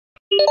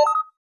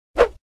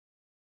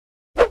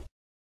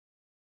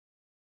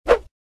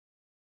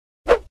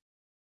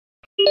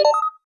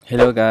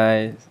Hello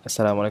guys,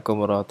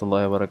 Assalamualaikum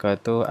warahmatullahi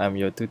wabarakatuh. I'm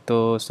your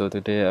tutor. So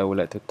today I would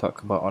like to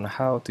talk about on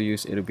how to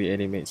use Adobe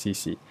Animate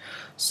CC.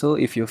 So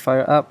if you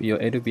fire up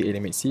your Adobe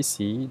Animate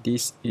CC,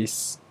 this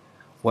is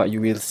what you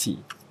will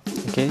see.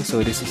 Okay,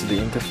 so this is the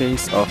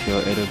interface of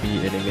your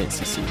Adobe Animate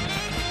CC.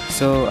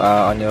 So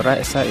on your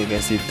right side you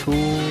can see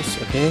tools,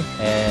 okay,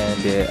 and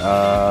there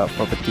are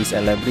properties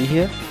and library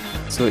here.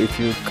 So if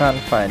you can't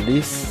find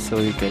this,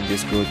 so you can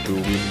just go to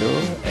window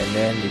and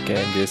then you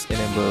can just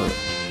enable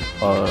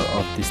all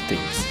of these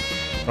things.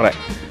 Alright,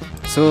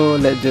 so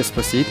let's just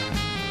proceed.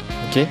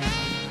 Okay,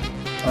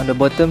 on the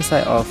bottom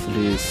side of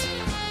this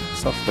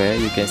software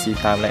you can see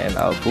timeline and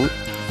output.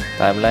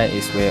 Timeline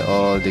is where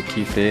all the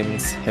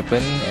keyframes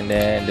happen, and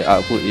then the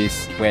output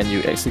is when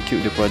you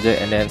execute the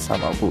project, and then some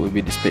output will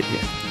be displayed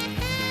here.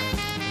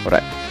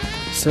 Alright,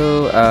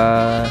 so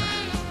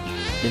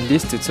in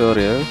this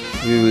tutorial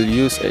we will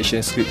use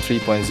ActionScript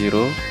 3.0,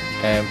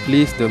 and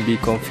please don't be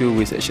confused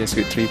with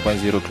ActionScript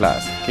 3.0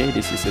 class. Okay,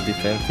 this is a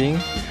different thing,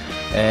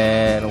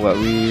 and what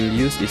we will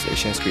use is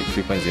ActionScript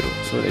 3.0.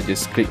 So let's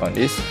just click on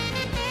this.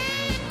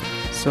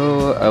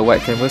 So a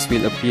white canvas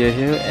will appear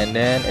here, and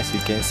then as you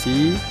can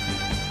see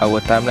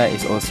our timeline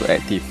is also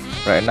active.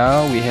 Right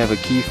now we have a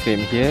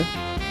keyframe here.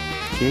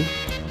 Okay,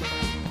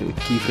 the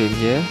keyframe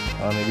here,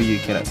 or maybe you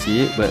cannot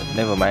see it, but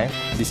never mind,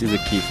 this is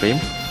a keyframe.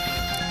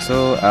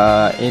 So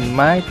in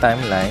my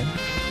timeline,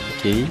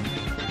 okay,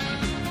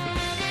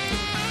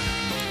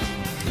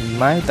 in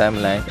my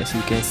timeline, as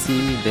you can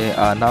see, there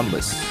are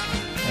numbers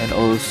and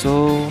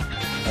also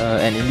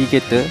an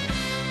indicator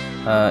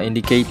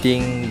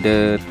indicating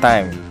the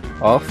time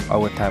of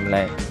our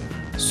timeline.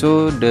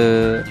 So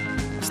the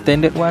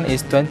standard one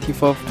is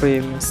 24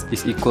 frames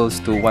is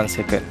equals to 1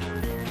 second.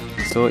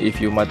 So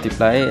if you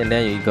multiply it, and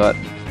then you got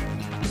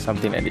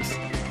something like this.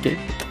 Okay,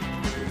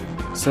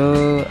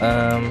 so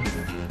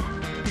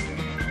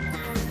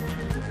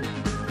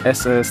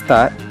as a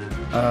start,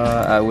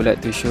 I would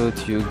like to show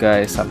to you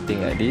guys something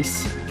like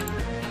this.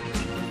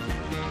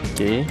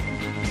 Okay,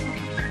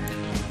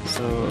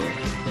 so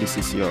this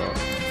is your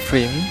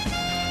frame.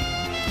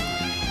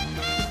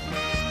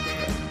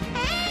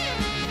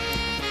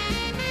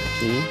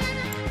 Okay,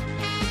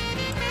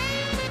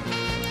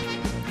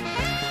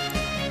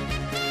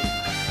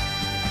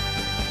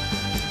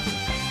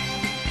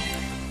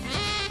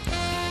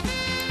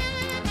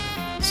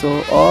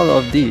 so all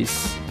of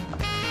these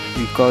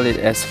we call it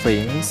as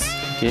frames,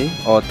 okay,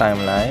 or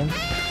timeline.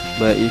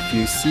 But if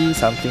you see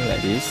something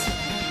like this,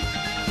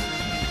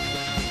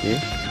 okay,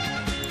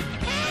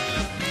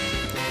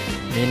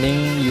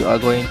 meaning you are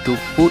going to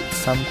put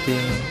something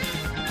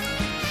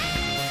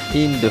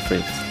in the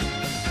frame,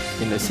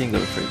 in a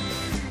single frame.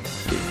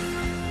 Okay.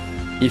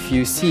 If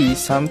you see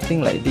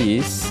something like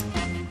this,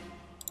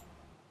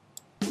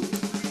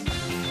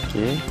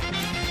 okay,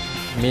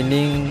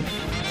 meaning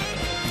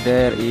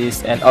there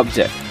is an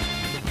object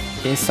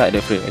inside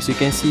the frame. As you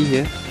can see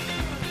here,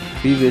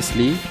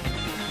 previously,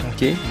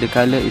 okay, the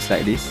color is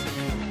like this,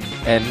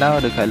 and now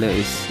the color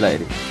is like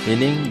this,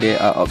 meaning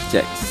there are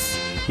objects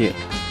here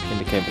in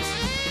the canvas.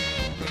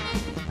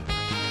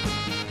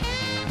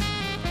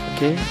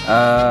 Okay,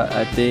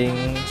 I think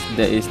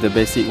that is the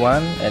basic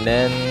one, and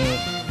then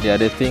the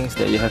other things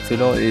that you have to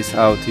know is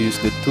how to use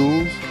the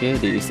tool. Okay,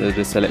 this is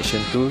the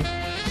selection tool,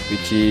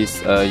 which is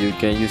you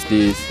can use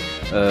this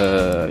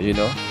you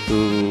know,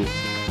 to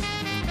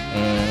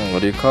what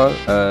do you call,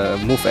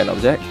 move an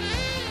object.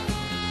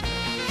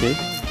 Okay,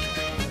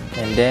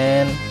 and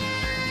then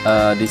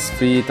this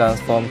free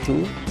transform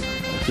tool,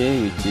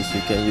 okay, which is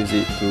you can use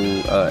it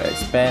to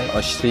expand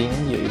or shrink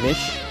your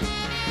image.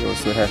 You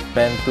also have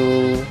pen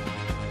tool,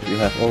 you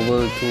have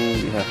oval tool,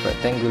 you have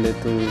rectangular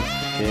tool,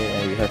 okay,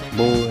 and you have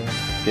bone,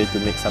 okay, to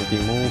make something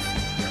move,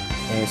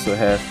 and you also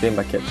have frame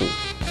bucket tool.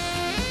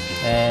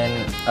 And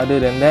other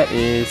than that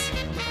is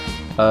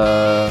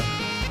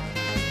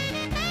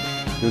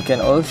you can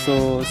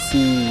also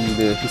see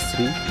the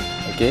history.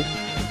 Okay,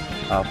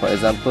 for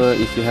example,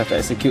 if you have to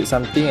execute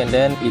something, and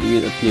then it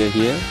will appear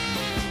here.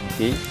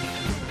 Okay,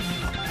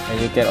 and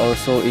you can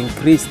also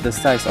increase the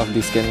size of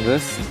this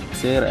canvas.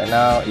 Say right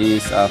now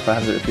is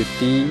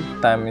 550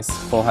 times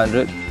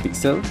 400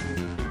 pixel.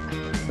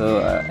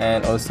 So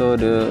and also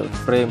the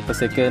frame per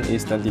second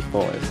is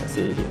 24, as I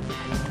say here.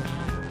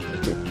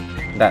 Okay,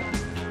 done.